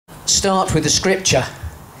start with the scripture.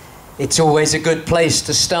 It's always a good place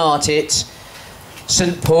to start. It's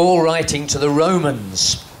St. Paul writing to the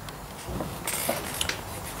Romans,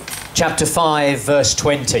 chapter 5, verse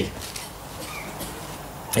 20.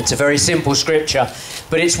 It's a very simple scripture,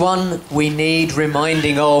 but it's one we need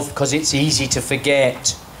reminding of because it's easy to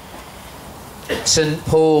forget. St.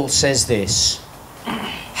 Paul says this: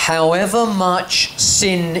 however much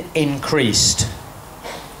sin increased,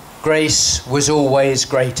 grace was always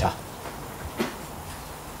greater.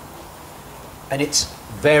 And it's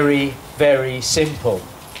very, very simple.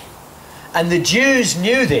 And the Jews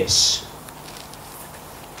knew this.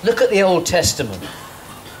 Look at the Old Testament.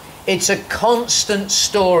 It's a constant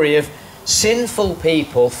story of sinful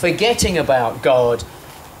people forgetting about God,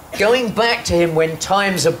 going back to Him when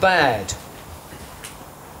times are bad,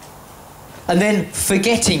 and then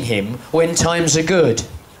forgetting Him when times are good.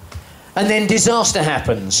 And then disaster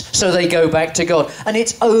happens, so they go back to God. And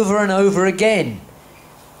it's over and over again.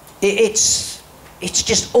 It's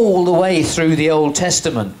just all the way through the Old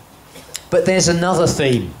Testament. But there's another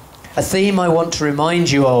theme, a theme I want to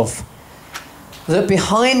remind you of, that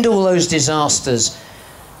behind all those disasters,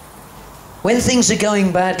 when things are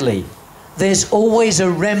going badly, there's always a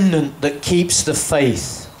remnant that keeps the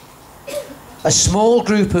faith. A small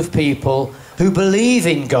group of people who believe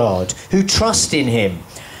in God, who trust in Him,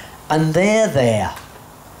 and they're there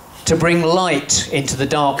to bring light into the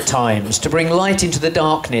dark times, to bring light into the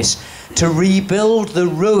darkness, to rebuild the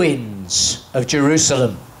ruins of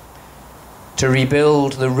Jerusalem, to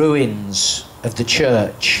rebuild the ruins of the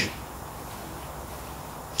church.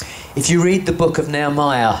 If you read the book of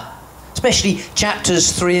Nehemiah, especially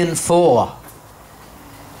chapters 3 and 4,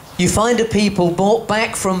 you find a people brought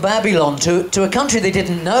back from Babylon to a country they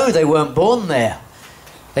didn't know. They weren't born there.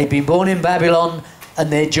 They'd been born in Babylon,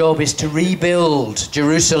 and their job is to rebuild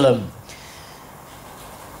Jerusalem.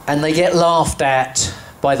 And they get laughed at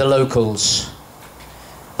by the locals.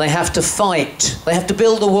 They have to fight. They have to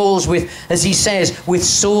build the walls with, as he says, with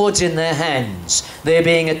swords in their hands. They're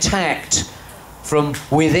being attacked from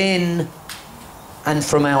within and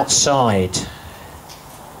from outside.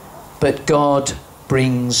 But God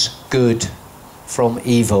brings good from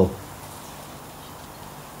evil.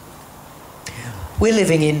 We're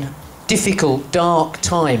living in difficult, dark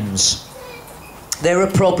times. There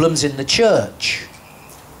are problems in the church.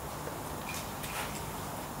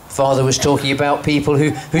 Father was talking about people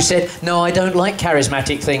who said, no, I don't like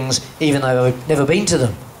charismatic things, even though I've never been to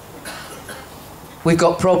them. We've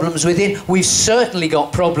got problems within. We've certainly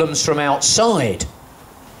got problems from outside.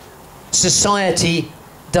 Society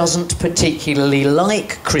doesn't particularly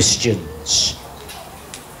like Christians.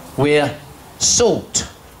 We're salt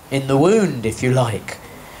in the wound, if you like.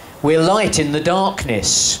 We're light in the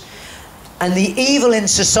darkness. And the evil in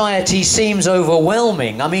society seems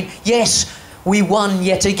overwhelming. I mean, yes, we won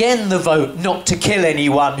yet again the vote not to kill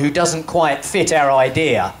anyone who doesn't quite fit our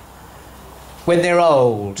idea when they're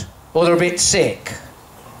old or they're a bit sick.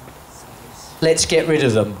 Let's get rid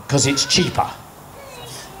of them because it's cheaper.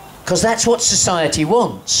 Because that's what society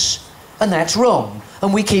wants. And that's wrong.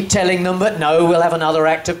 And we keep telling them, but no, we'll have another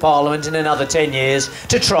Act of Parliament in another 10 years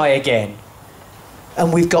to try again.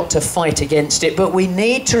 And we've got to fight against it. But we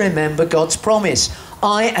need to remember God's promise.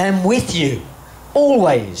 I am with you,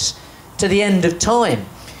 always, to the end of time.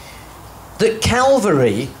 That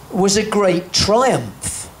Calvary was a great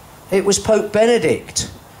triumph. It was Pope Benedict.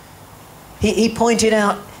 He pointed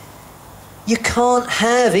out, you can't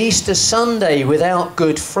have Easter Sunday without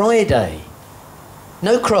Good Friday.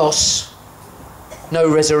 No cross,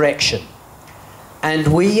 no resurrection. And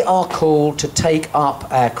we are called to take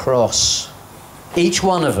up our cross, each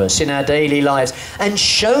one of us in our daily lives, and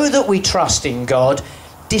show that we trust in God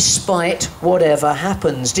despite whatever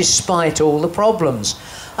happens, despite all the problems.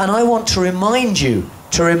 And I want to remind you,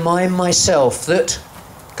 to remind myself that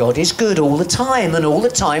God is good all the time, and all the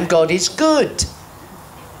time God is good.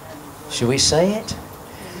 Shall we say it?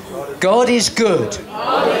 God is good.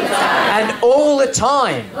 All the time. And all the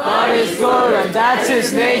time. God is good, and that's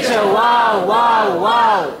His nature. Wow, wow,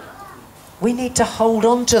 wow. We need to hold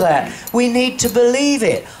on to that. We need to believe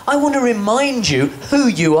it. I want to remind you who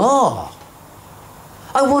you are.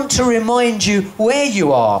 I want to remind you where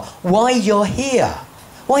you are, why you're here.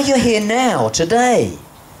 Why you're here now, today.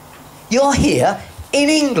 You're here in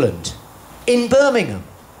England, in Birmingham.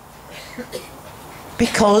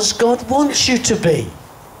 Because God wants you to be.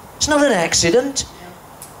 It's not an accident.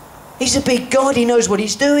 He's a big God. He knows what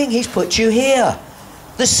He's doing. He's put you here.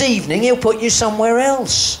 This evening He'll put you somewhere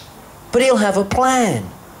else. But He'll have a plan.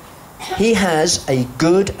 He has a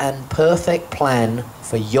good and perfect plan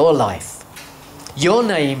for your life. Your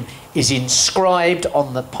name is inscribed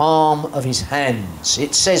on the palm of his hands.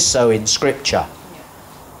 It says so in Scripture.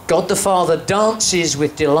 God the Father dances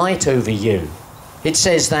with delight over you. It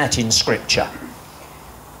says that in Scripture.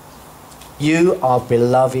 You are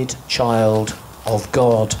beloved child of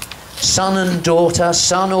God. Son and daughter,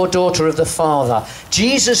 son or daughter of the Father.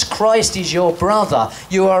 Jesus Christ is your brother.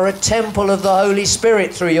 You are a temple of the Holy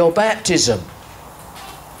Spirit through your baptism.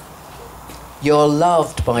 You're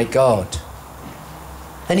loved by God.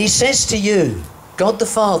 And he says to you, God the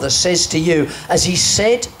Father says to you, as he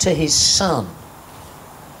said to his Son,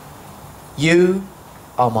 you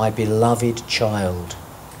are my beloved child.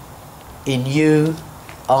 In you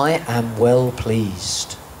I am well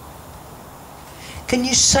pleased. Can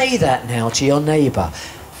you say that now to your neighbour?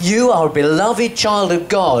 You are a beloved child of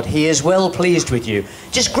God. He is well pleased with you.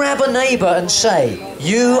 Just grab a neighbour and say,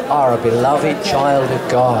 you are a beloved child of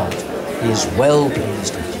God. He is well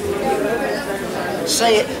pleased with you.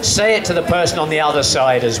 Say it to the person on the other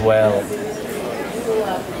side as well.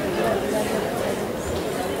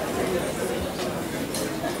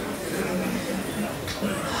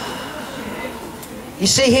 You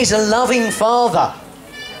see, he's a loving father.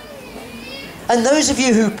 And those of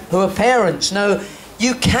you who are parents know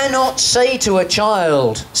you cannot say to a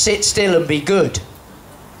child, sit still and be good.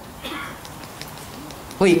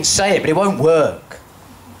 Well, you can say it, but it won't work.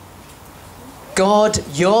 God,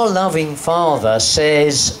 your loving Father,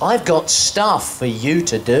 says, I've got stuff for you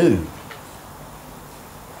to do.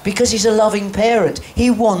 Because he's a loving parent. He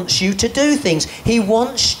wants you to do things. He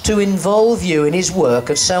wants to involve you in his work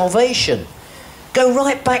of salvation. Go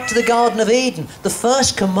right back to the Garden of Eden. The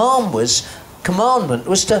first commandment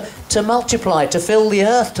was to multiply, to fill the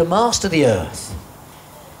earth, to master the earth.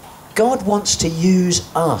 God wants to use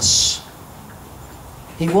us.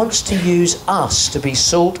 He wants to use us to be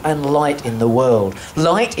salt and light in the world,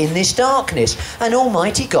 light in this darkness. And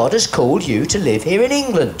Almighty God has called you to live here in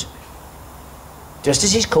England. Just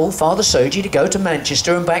as he's called Father Soji to go to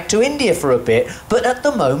Manchester and back to India for a bit. But at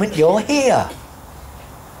the moment you're here.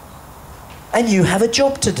 And you have a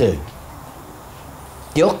job to do.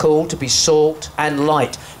 You're called to be salt and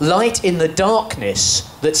light. Light in the darkness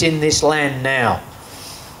that's in this land now.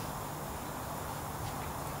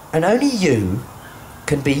 And only you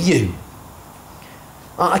can be you.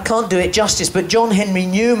 I can't do it justice, but John Henry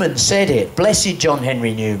Newman said it. Blessed John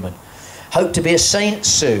Henry Newman. Hoped to be a saint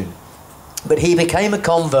soon. But he became a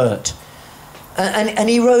convert. And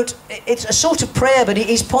he wrote, it's a sort of prayer, but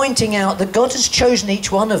he's pointing out that God has chosen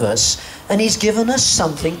each one of us and he's given us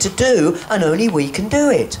something to do, and only we can do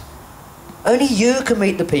it. Only you can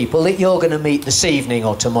meet the people that you're going to meet this evening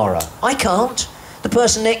or tomorrow. I can't. The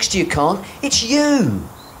person next to you can't. It's you.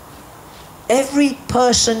 Every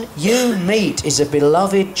person you meet is a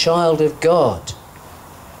beloved child of God.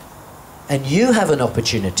 And you have an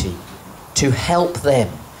opportunity to help them.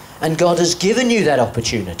 And God has given you that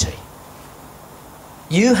opportunity.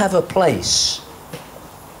 You have a place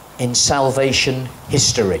in salvation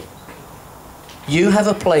history. You have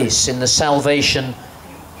a place in the salvation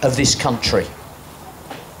of this country.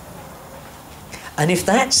 And if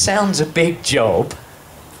that sounds a big job,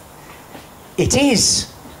 it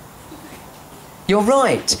is. You're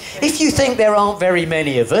right. If you think there aren't very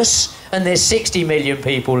many of us, and there's 60 million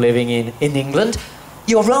people living in England,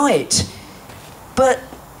 you're right. But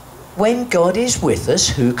when God is with us,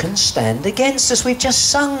 who can stand against us? We've just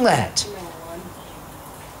sung that.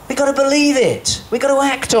 We've got to believe it. We've got to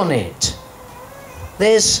act on it.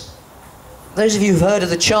 There's those of you who've heard of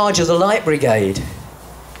the charge of the Light Brigade.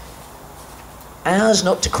 Ours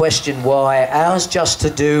not to question why, ours just to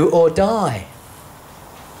do or die.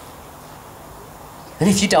 And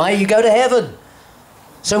if you die, you go to heaven.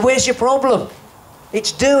 So where's your problem?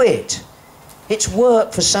 It's do it. It's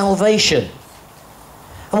work for salvation.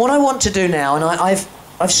 And what I want to do now, and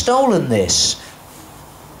I've stolen this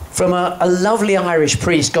from a lovely Irish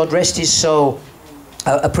priest, God rest his soul,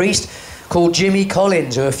 a priest called Jimmy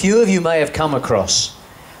Collins, who a few of you may have come across.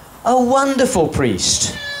 A wonderful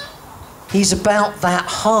priest. He's about that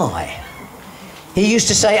high. He used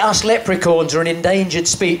to say us leprechauns are an endangered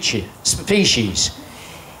species.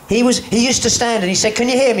 He used to stand and he said, "Can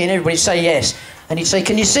you hear me?" And everybody would say yes. And he'd say,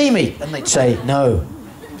 "Can you see me?" And they'd say no.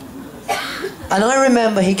 And I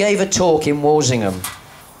remember he gave a talk in Walsingham.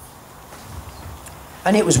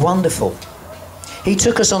 And it was wonderful. He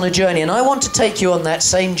took us on a journey, and I want to take you on that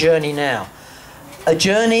same journey now. A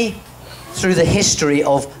journey through the history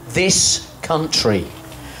of this country.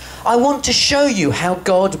 I want to show you how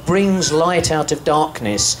God brings light out of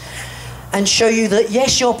darkness, and show you that,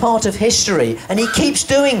 yes, you're part of history, and he keeps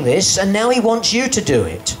doing this, and now he wants you to do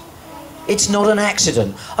it. It's not an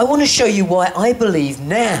accident. I want to show you why I believe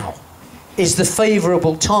now is the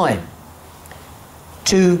favourable time.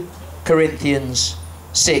 2 Corinthians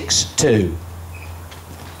 6:2.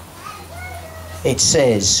 It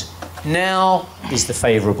says, now is the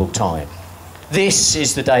favourable time. This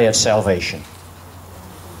is the day of salvation.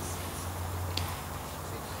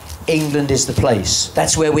 England is the place.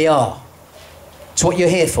 That's where we are. It's what you're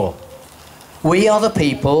here for. We are the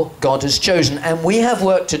people God has chosen, and we have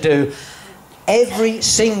work to do, every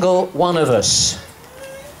single one of us.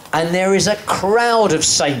 And there is a crowd of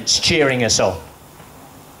saints cheering us on.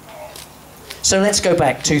 So let's go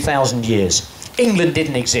back 2,000 years. England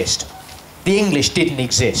didn't exist. The English didn't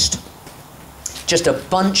exist. Just a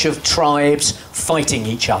bunch of tribes fighting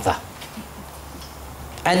each other.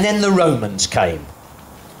 And then the Romans came.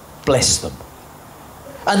 Bless them.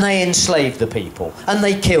 And they enslaved the people. And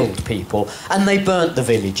they killed people. And they burnt the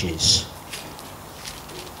villages.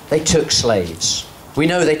 They took slaves. We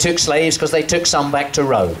know they took slaves because they took some back to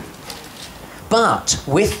Rome. But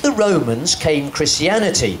with the Romans came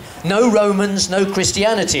Christianity. No Romans, no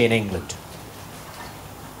Christianity in England.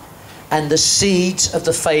 And the seeds of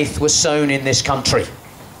the faith were sown in this country.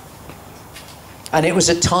 And it was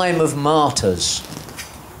a time of martyrs.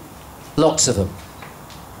 Lots of them.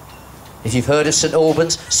 If you've heard of St.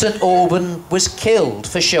 Albans, St. Alban was killed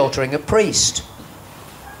for sheltering a priest.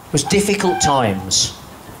 It was difficult times.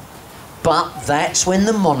 But that's when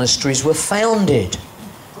the monasteries were founded.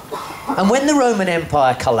 And when the Roman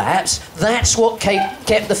Empire collapsed, that's what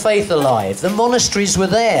kept the faith alive. The monasteries were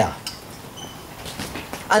there.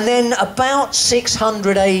 And then about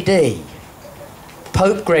 600 AD,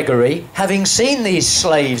 Pope Gregory, having seen these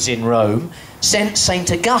slaves in Rome, sent St.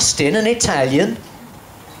 Augustine, an Italian,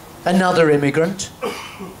 another immigrant,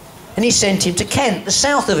 and he sent him to Kent, the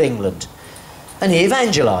south of England, and he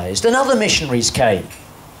evangelised, and other missionaries came.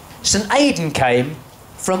 St. Aidan came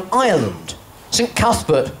from Ireland, St.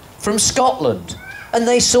 Cuthbert from Scotland, and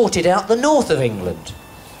they sorted out the north of England.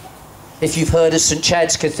 If you've heard of St.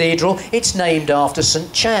 Chad's Cathedral, it's named after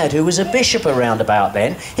St. Chad, who was a bishop around about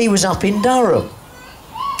then. He was up in Durham.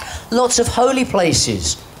 Lots of holy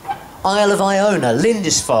places. Isle of Iona,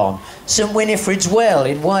 Lindisfarne, St. Winifred's Well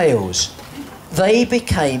in Wales. They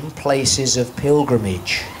became places of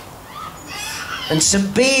pilgrimage. And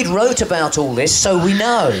St. Bede wrote about all this, so we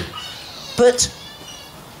know. But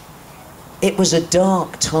it was a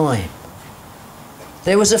dark time.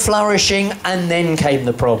 There was a flourishing, and then came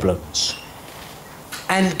the problems.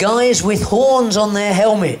 And guys with horns on their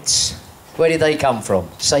helmets, where did they come from?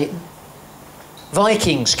 Satan.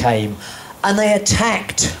 Vikings came, and they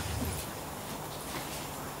attacked.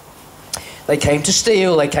 They came to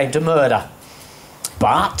steal, they came to murder.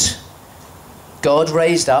 But God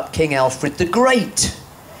raised up King Alfred the Great,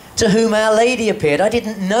 to whom Our Lady appeared. I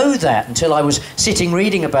didn't know that until I was sitting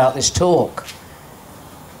reading about this talk.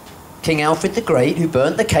 King Alfred the Great, who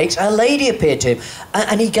burnt the cakes, Our Lady appeared to him.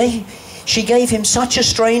 And she gave him such a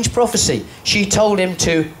strange prophecy. She told him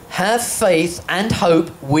to have faith and hope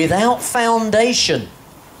without foundation.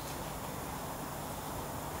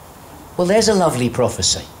 Well, there's a lovely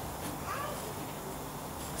prophecy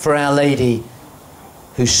for Our Lady,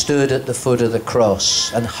 who stood at the foot of the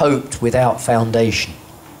cross and hoped without foundation.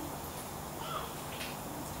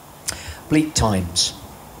 Bleak times.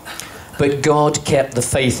 But God kept the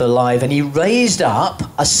faith alive, and he raised up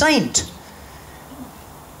a saint.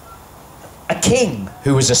 A king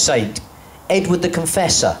who was a saint. Edward the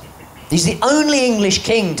Confessor. He's the only English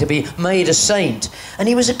king to be made a saint. And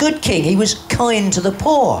he was a good king. He was kind to the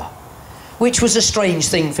poor. Which was a strange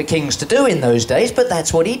thing for kings to do in those days, but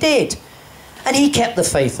that's what he did. And he kept the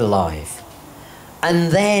faith alive.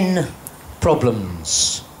 And then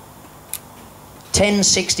problems.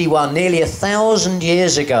 1061, nearly 1,000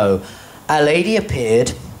 years ago, Our Lady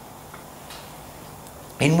appeared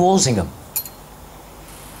in Walsingham.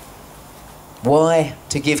 Why?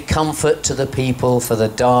 To give comfort to the people for the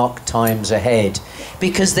dark times ahead.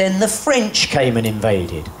 Because then the French came and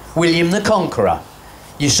invaded. William the Conqueror.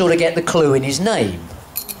 You sort of get the clue in his name.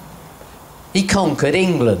 He conquered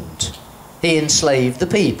England. He enslaved the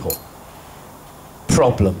people.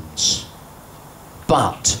 Problems.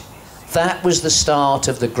 But that was the start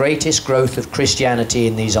of the greatest growth of Christianity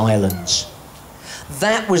in these islands.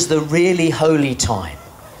 That was the really holy time.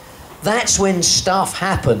 That's when stuff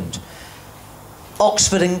happened.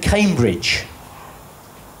 Oxford and Cambridge.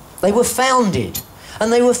 They were founded.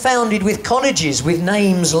 And they were founded with colleges with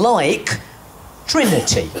names like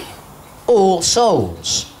Trinity, All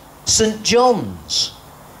Souls, St. John's.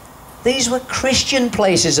 These were Christian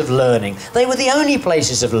places of learning. They were the only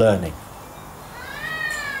places of learning.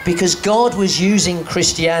 Because God was using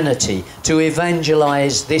Christianity to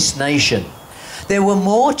evangelize this nation. There were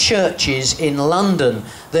more churches in London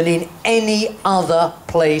than in any other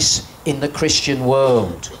place in the Christian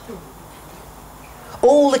world.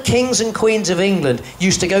 All the kings and queens of England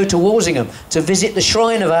used to go to Walsingham to visit the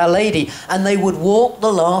shrine of Our Lady, and they would walk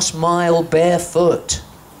the last mile barefoot.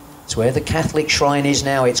 It's where the Catholic shrine is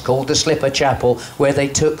now. It's called the Slipper Chapel, where they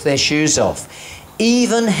took their shoes off.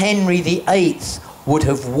 Even Henry VIII would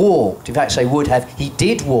have walked, in fact, say would have, he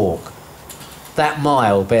did walk that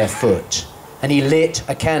mile barefoot, and he lit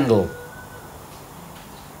a candle.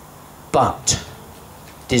 But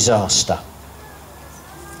disaster.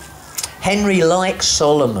 Henry, like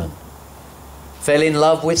Solomon, fell in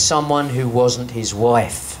love with someone who wasn't his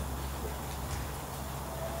wife.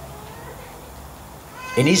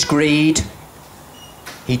 In his greed,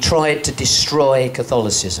 he tried to destroy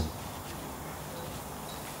Catholicism.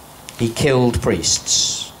 He killed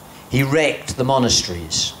priests. He wrecked the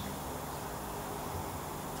monasteries.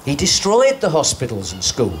 He destroyed the hospitals and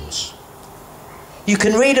schools. You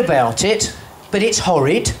can read about it, but it's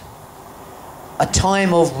horrid. A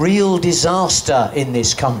time of real disaster in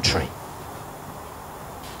this country.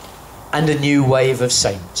 And a new wave of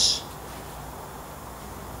saints.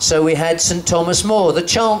 So we had St. Thomas More, the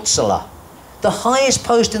Chancellor, the highest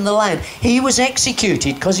post in the land. He was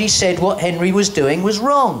executed because he said what Henry was doing was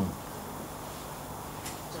wrong.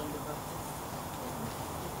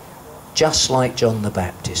 Just like John the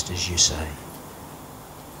Baptist, as you say.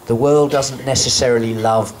 The world doesn't necessarily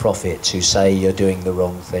love prophets who say you're doing the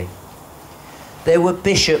wrong thing. There were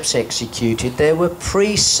bishops executed, there were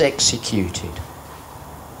priests executed.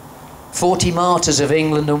 40 martyrs of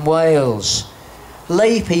England and Wales.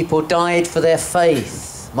 Lay people died for their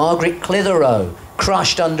faith. Margaret Clitheroe,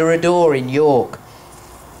 crushed under a door in York.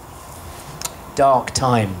 Dark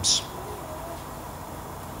times.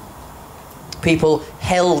 People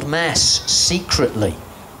held Mass secretly,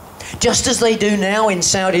 just as they do now in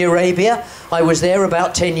Saudi Arabia. I was there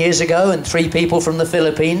about 10 years ago, and 3 people from the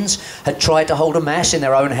Philippines had tried to hold a Mass in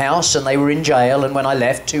their own house, and they were in jail, and when I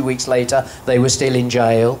left 2 weeks later, they were still in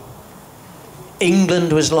jail.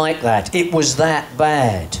 England was like that. It was that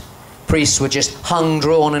bad. Priests were just hung,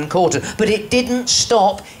 drawn and quartered. But it didn't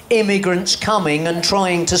stop immigrants coming and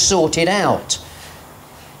trying to sort it out.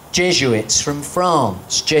 Jesuits from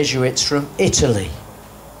France, Jesuits from Italy.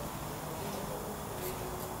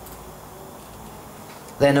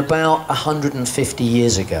 Then about 150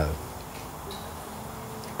 years ago,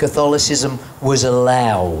 Catholicism was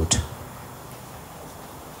allowed.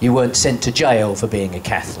 You weren't sent to jail for being a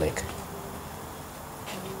Catholic.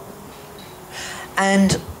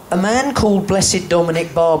 And a man called Blessed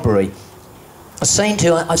Dominic Barbary, a saint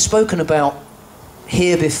who I've spoken about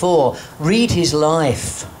here before, read his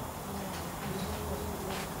life.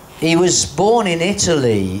 He was born in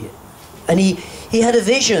Italy, and he had a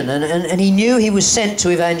vision, and he knew he was sent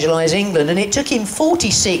to evangelise England, and it took him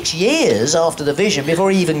 46 years after the vision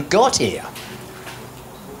before he even got here.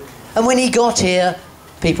 And when he got here,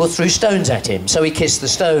 people threw stones at him, so he kissed the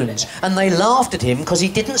stones, and they laughed at him because he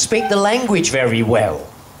didn't speak the language very well.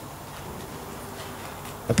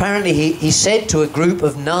 Apparently he said to a group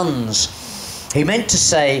of nuns, he meant to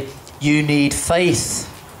say, "You need faith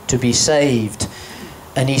to be saved,"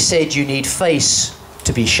 and he said, "You need face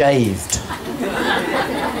to be shaved."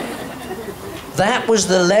 That was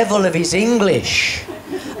the level of his English.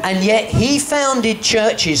 And yet he founded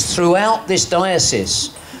churches throughout this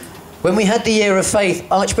diocese. When we had the Year of Faith,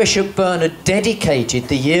 Archbishop Bernard dedicated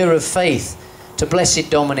the Year of Faith to Blessed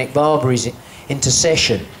Dominic Barbary's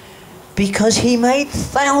intercession, because he made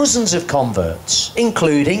thousands of converts,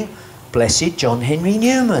 including Blessed John Henry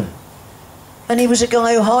Newman. And he was a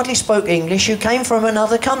guy who hardly spoke English, who came from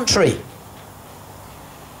another country.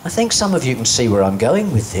 I think some of you can see where I'm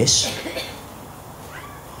going with this.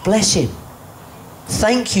 Bless him.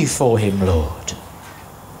 Thank you for him, Lord.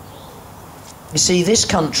 You see, this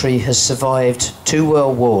country has survived 2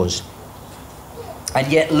 world wars, and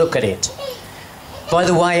yet look at it. By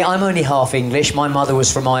the way, I'm only half English. My mother was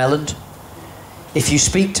from Ireland. If you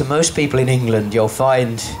speak to most people in England, you'll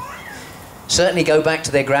find, certainly go back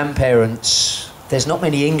to their grandparents, there's not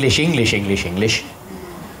many English.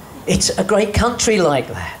 It's a great country like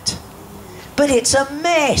that. But it's a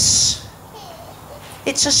mess.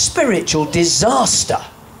 It's a spiritual disaster.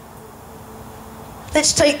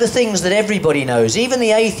 Let's take the things that everybody knows. Even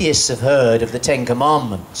the atheists have heard of the 10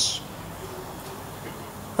 Commandments.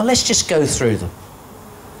 Well, let's just go through them.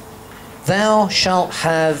 Thou shalt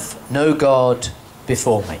have no God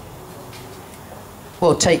before me.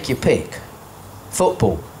 Well, take your pick.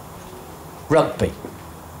 Football, rugby,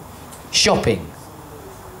 shopping,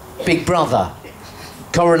 Big Brother,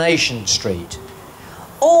 Coronation Street.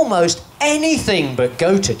 Almost anything but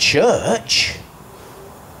go to church.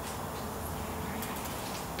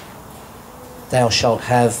 Thou shalt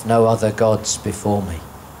have no other gods before me.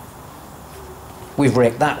 We've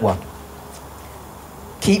wrecked that one.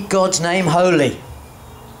 Keep God's name holy.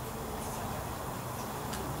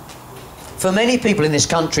 For many people in this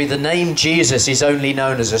country, the name Jesus is only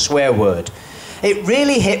known as a swear word. It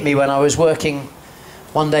really hit me when I was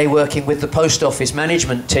one day working with the post office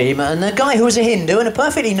management team, and a guy who was a Hindu, and a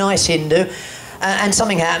perfectly nice Hindu, and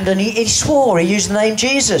something happened, and he swore, he used the name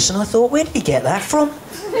Jesus, and I thought, where did he get that from?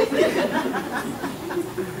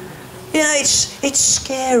 You know, it's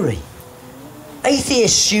scary.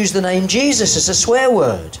 Atheists use the name Jesus as a swear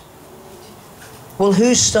word. Well,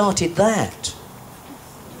 who started that?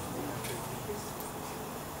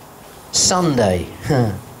 Sunday.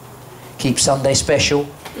 Keep Sunday special.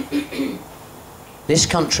 This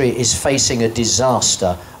country is facing a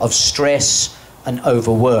disaster of stress and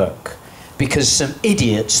overwork because some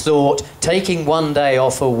idiots thought taking one day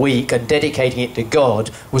off a week and dedicating it to God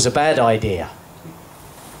was a bad idea.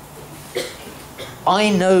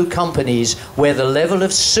 I know companies where the level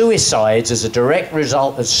of suicides as a direct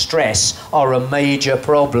result of stress are a major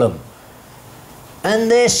problem.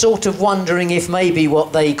 And they're sort of wondering if maybe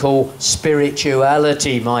what they call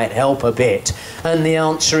spirituality might help a bit. And the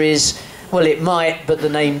answer is, well, it might, but the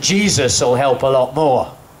name Jesus will help a lot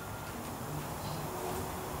more.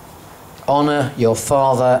 Honour your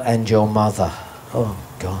father and your mother. Oh,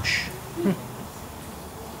 gosh.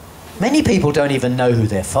 Many people don't even know who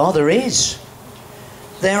their father is.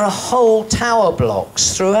 There are whole tower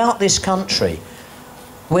blocks throughout this country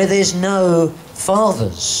where there's no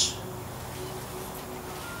fathers.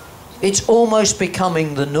 It's almost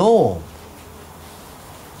becoming the norm.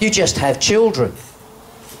 You just have children.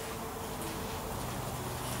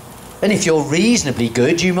 And if you're reasonably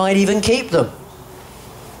good, you might even keep them.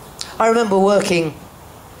 I remember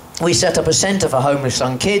we set up a centre for homeless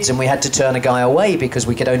young kids, and we had to turn a guy away because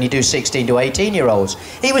we could only do 16 to 18-year-olds.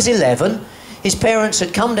 He was 11. His parents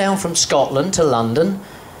had come down from Scotland to London,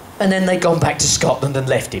 and then they'd gone back to Scotland and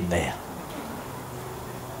left him there.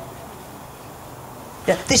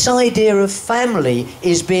 Yeah, this idea of family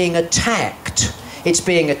is being attacked. It's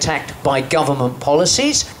being attacked by government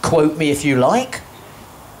policies, quote me if you like.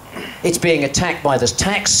 It's being attacked by the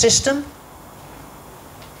tax system.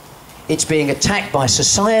 It's being attacked by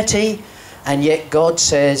society, and yet God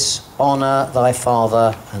says, honour thy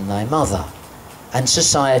father and thy mother. And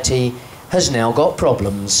society has now got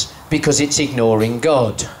problems because it's ignoring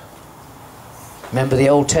God. Remember the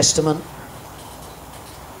Old Testament?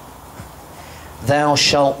 Thou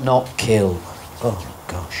shalt not kill. Oh,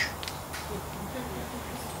 gosh.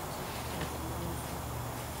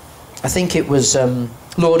 I think it was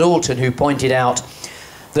Lord Alton who pointed out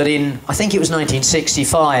that I think it was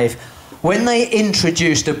 1965, when they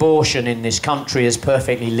introduced abortion in this country as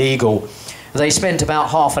perfectly legal, they spent about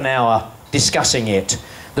half an hour discussing it.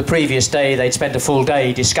 The previous day, they'd spent a full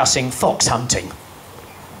day discussing fox hunting.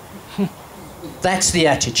 That's the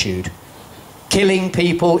attitude. Killing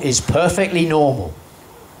people is perfectly normal.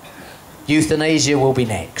 Euthanasia will be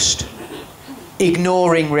next.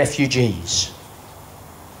 Ignoring refugees.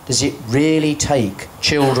 Does it really take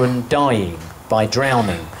children dying by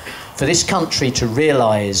drowning for this country to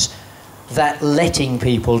realise that letting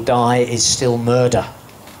people die is still murder?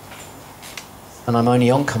 And I'm only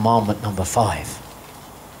on commandment number 5.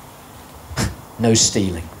 No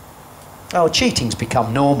stealing. Oh, cheating's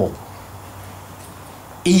become normal.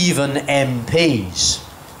 Even MPs.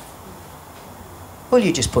 Well,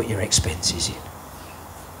 you just put your expenses in.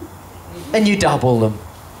 And you double them.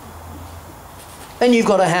 And you've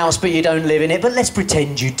got a house but you don't live in it, but let's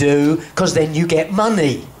pretend you do, because then you get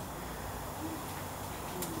money.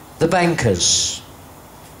 The bankers,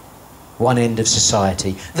 one end of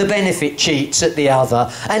society. The benefit cheats at the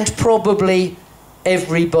other. And probably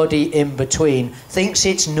everybody in between thinks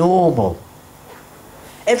it's normal.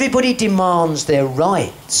 Everybody demands their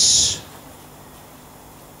rights.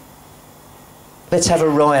 Let's have a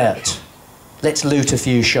riot. Let's loot a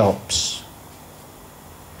few shops.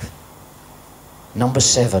 Number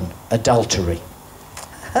 7, adultery.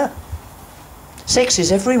 Sex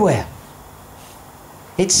is everywhere.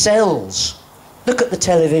 It sells. Look at the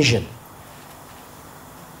television.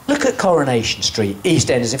 Look at Coronation Street,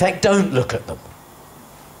 EastEnders. In fact, don't look at them.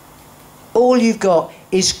 All you've got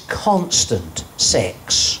is constant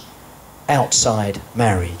sex outside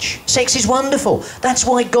marriage. Sex is wonderful. That's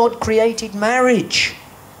why God created marriage.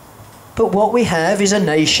 But what we have is a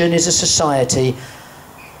nation, is a society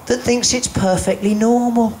that thinks it's perfectly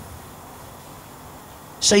normal.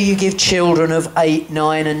 So you give children of 8,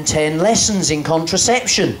 9 and 10 lessons in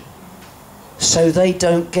contraception. so they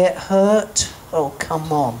don't get hurt. Oh,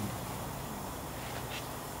 come on.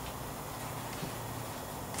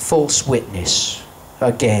 False witness.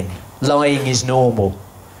 Again, lying is normal.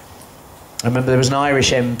 I remember there was an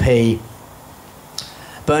Irish MP,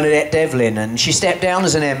 Bernadette Devlin, and she stepped down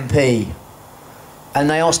as an MP. And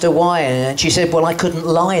they asked her why, and she said, well, I couldn't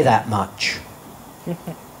lie that much.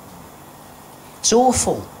 It's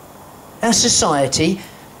awful. Our society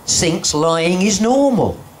thinks lying is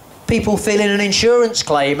normal. People fill in an insurance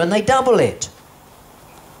claim and they double it.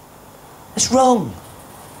 It's wrong.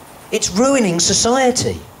 It's ruining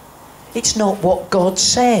society. It's not what God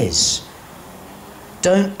says.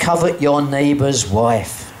 Don't covet your neighbour's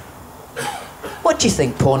wife. What do you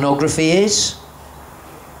think pornography is?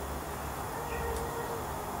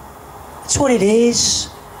 That's what it is.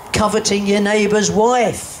 Coveting your neighbour's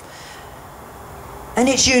wife. And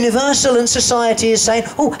it's universal, and society is saying,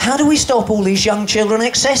 oh, how do we stop all these young children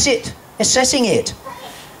accessing it?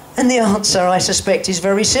 And the answer, I suspect, is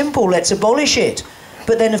very simple. Let's abolish it.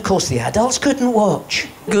 But then, of course, the adults couldn't watch.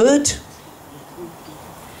 Good.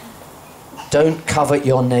 Don't covet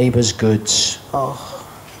your neighbour's goods. Oh.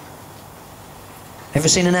 Ever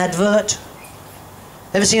seen an advert?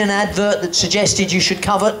 Ever seen an advert that suggested you should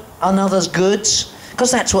covet another's goods?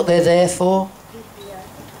 Because that's what they're there for.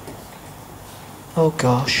 Oh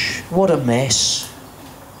gosh, what a mess.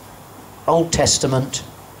 Old Testament.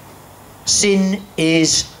 Sin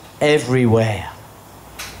is everywhere.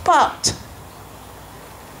 But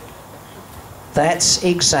that's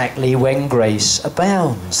exactly when grace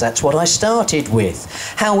abounds. That's what I started with.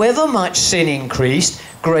 However much sin increased,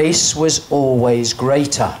 grace was always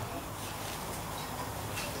greater.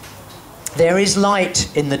 There is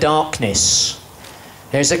light in the darkness.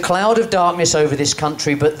 There's a cloud of darkness over this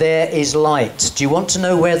country, but there is light. Do you want to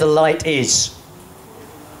know where the light is?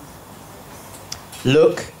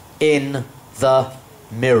 Look in the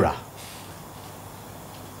mirror.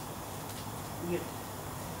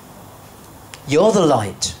 You're the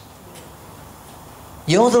light.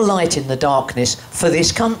 You're the light in the darkness for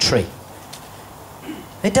this country.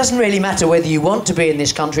 It doesn't really matter whether you want to be in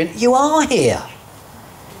this country. You are here.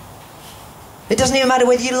 It doesn't even matter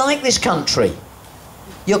whether you like this country.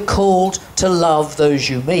 You're called to love those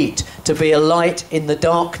you meet, to be a light in the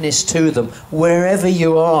darkness to them, wherever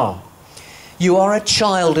you are. You are a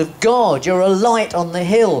child of God. You're a light on the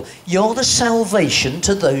hill. You're the salvation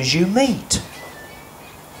to those you meet.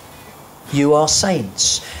 You are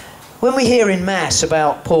saints. When we hear in Mass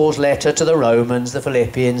about Paul's letter to the Romans, the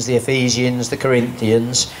Philippians, the Ephesians, the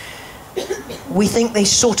Corinthians, we think they're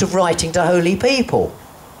sort of writing to holy people.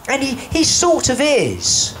 And he sort of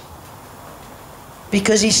is.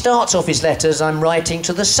 Because he starts off his letters, I'm writing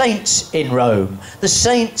to the saints in Rome, the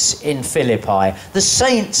saints in Philippi, the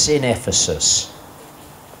saints in Ephesus.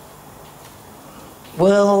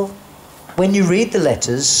 Well, when you read the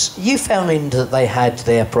letters, you found that they had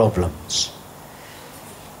their problems.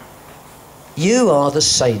 You are the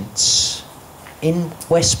saints in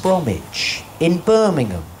West Bromwich, in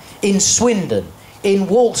Birmingham, in Swindon, in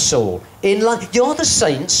Walsall, in London. You're the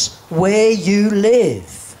saints where you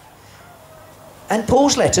live. And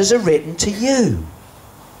Paul's letters are written to you.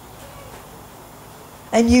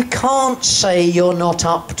 And you can't say you're not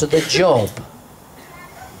up to the job.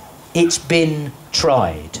 It's been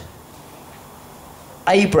tried.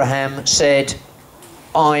 Abraham said,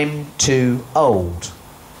 I'm too old.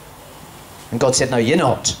 And God said, no, you're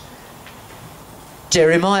not.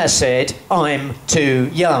 Jeremiah said, I'm too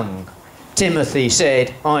young. Timothy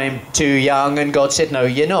said, I'm too young. And God said, no,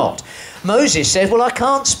 you're not. Moses said, well, I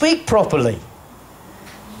can't speak properly.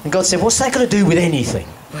 And God said, what's that got to do with anything?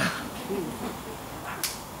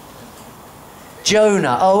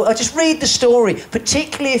 Jonah, just read the story,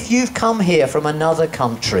 particularly if you've come here from another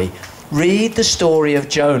country. Read the story of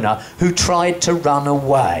Jonah, who tried to run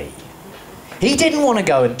away. He didn't want to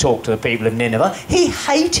go and talk to the people of Nineveh. He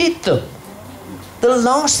hated them. The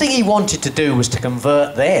last thing he wanted to do was to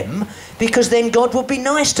convert them, because then God would be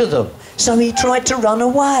nice to them. So he tried to run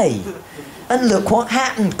away. And look what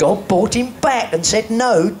happened. God brought him back and said,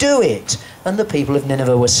 no, do it. And the people of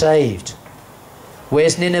Nineveh were saved.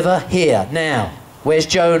 Where's Nineveh? Here, now. Where's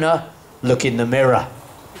Jonah? Look in the mirror.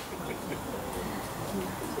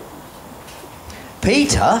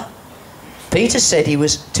 Peter said he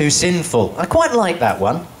was too sinful. I quite like that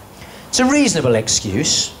one. It's a reasonable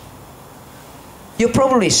excuse. You'll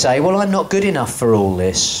probably say, well, I'm not good enough for all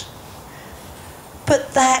this.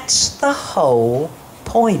 But that's the whole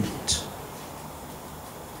point.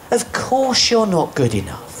 Of course you're not good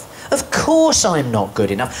enough. Of course I'm not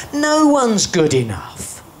good enough. No one's good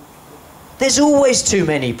enough. There's always too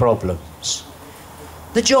many problems.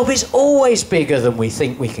 The job is always bigger than we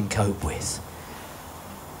think we can cope with.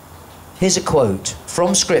 Here's a quote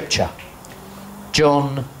from Scripture,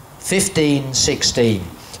 John 15:16.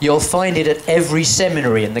 You'll find it at every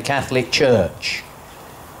seminary in the Catholic Church.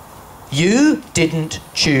 You didn't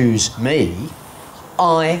choose me,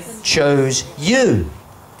 I chose you.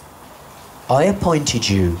 I appointed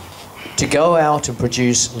you to go out and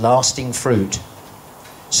produce lasting fruit,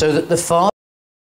 so that the Father